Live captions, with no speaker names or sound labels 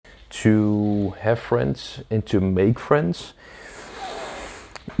to have friends and to make friends,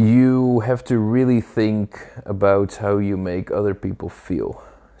 you have to really think about how you make other people feel.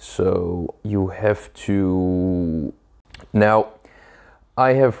 So you have to... Now,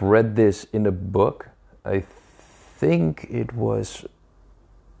 I have read this in a book. I think it was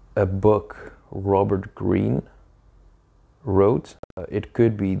a book Robert Greene wrote. It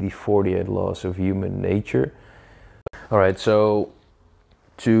could be the 48 Laws of Human Nature. Alright, so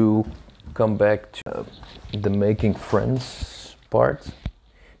to come back to the making friends part.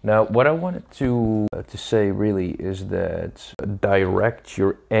 Now, what I wanted to say really is that direct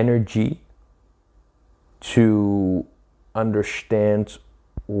your energy to understand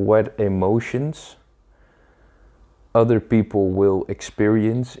what emotions other people will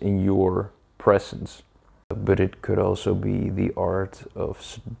experience in your presence. But it could also be the art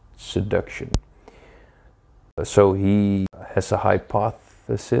of seduction. So he has a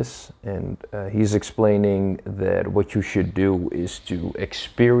hypothesis, and he's explaining that what you should do is to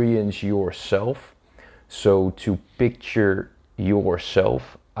experience yourself. So to picture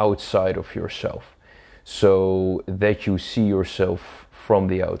yourself outside of yourself, so that you see yourself from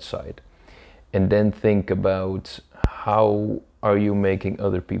the outside. And then think about how are you making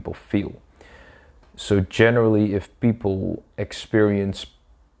other people feel. So generally, if people experience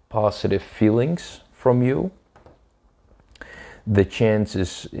positive feelings from you, the chance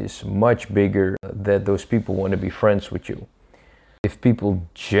is much bigger that those people want to be friends with you. If people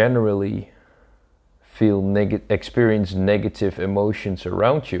generally experience negative emotions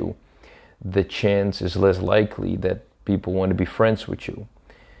around you, the chance is less likely that people want to be friends with you.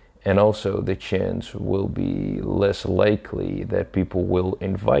 And also the chance will be less likely that people will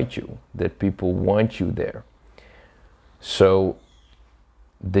invite you, that people want you there. So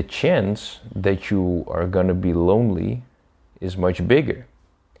the chance that you are going to be lonely is much bigger.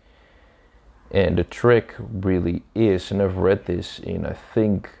 And the trick really is, and I've read this in I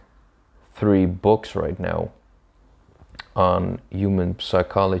think 3 books right now on human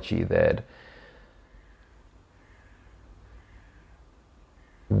psychology, that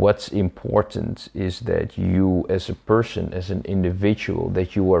what's important is that you as a person, as an individual,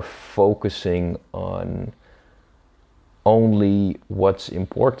 that you are focusing on only what's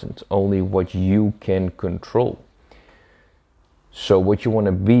important, only what you can control. So what you want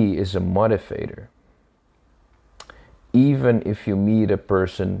to be is a motivator. Even if you meet a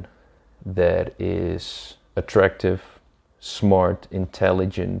person that is attractive, smart,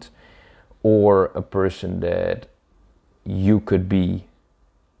 intelligent, or a person that you could be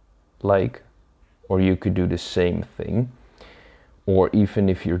like, or you could do the same thing, or even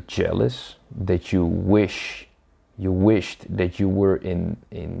if you're jealous, that you wished that you were in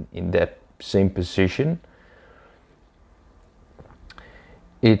that same position,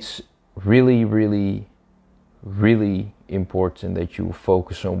 it's really, really, really important that you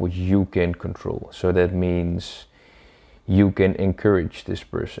focus on what you can control. So that means you can encourage this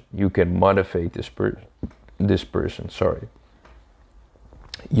person, you can motivate this person, sorry.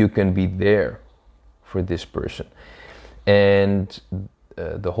 You can be there for this person. And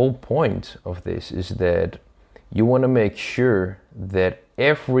the whole point of this is that you want to make sure that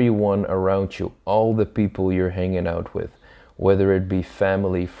everyone around you, all the people you're hanging out with, whether it be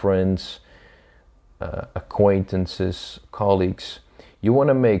family, friends, acquaintances, colleagues, you want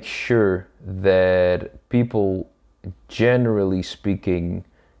to make sure that people, generally speaking,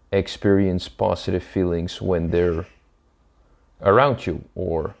 experience positive feelings when they're around you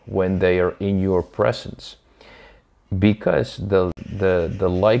or when they are in your presence, because the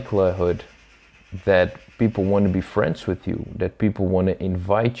likelihood that people want to be friends with you, that people want to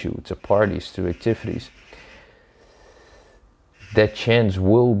invite you to parties, to activities, that chance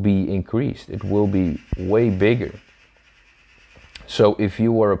will be increased. It will be way bigger. So if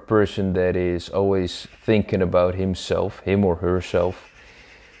you are a person that is always thinking about himself, him or herself,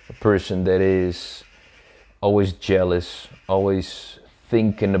 a person that is always jealous, always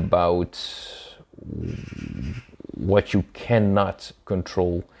thinking about what you cannot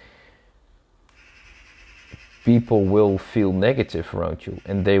control, people will feel negative around you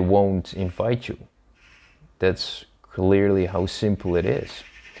and they won't invite you. That's clearly how simple it is.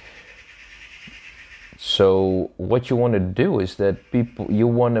 So what you want to do is that you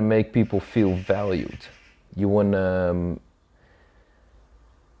want to make people feel valued. You want to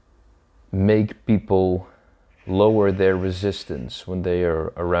make people lower their resistance when they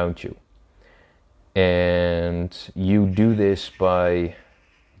are around you. And you do this by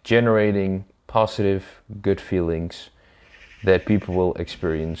generating positive, good feelings that people will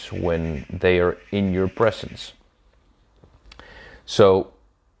experience when they are in your presence. So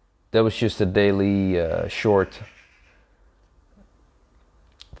that was just a daily short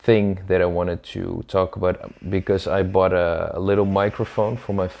thing that I wanted to talk about, because I bought a little microphone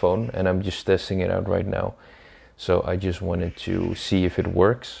for my phone and I'm just testing it out right now. So I just wanted to see if it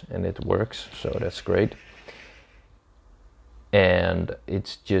works, and it works, so that's great. And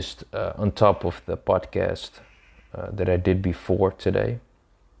it's just on top of the podcast that I did before today.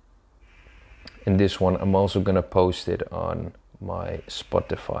 And this one, I'm also gonna post it on my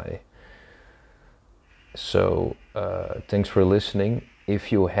Spotify. So thanks for listening.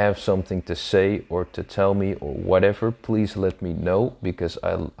 If you have something to say or to tell me or whatever, please let me know, because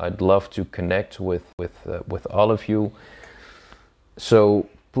I'd love to connect with all of you. So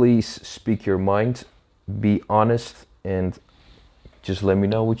please speak your mind, be honest, and just let me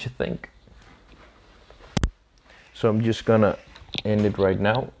know what you think. So I'm just gonna end it right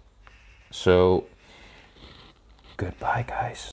now. So goodbye, guys.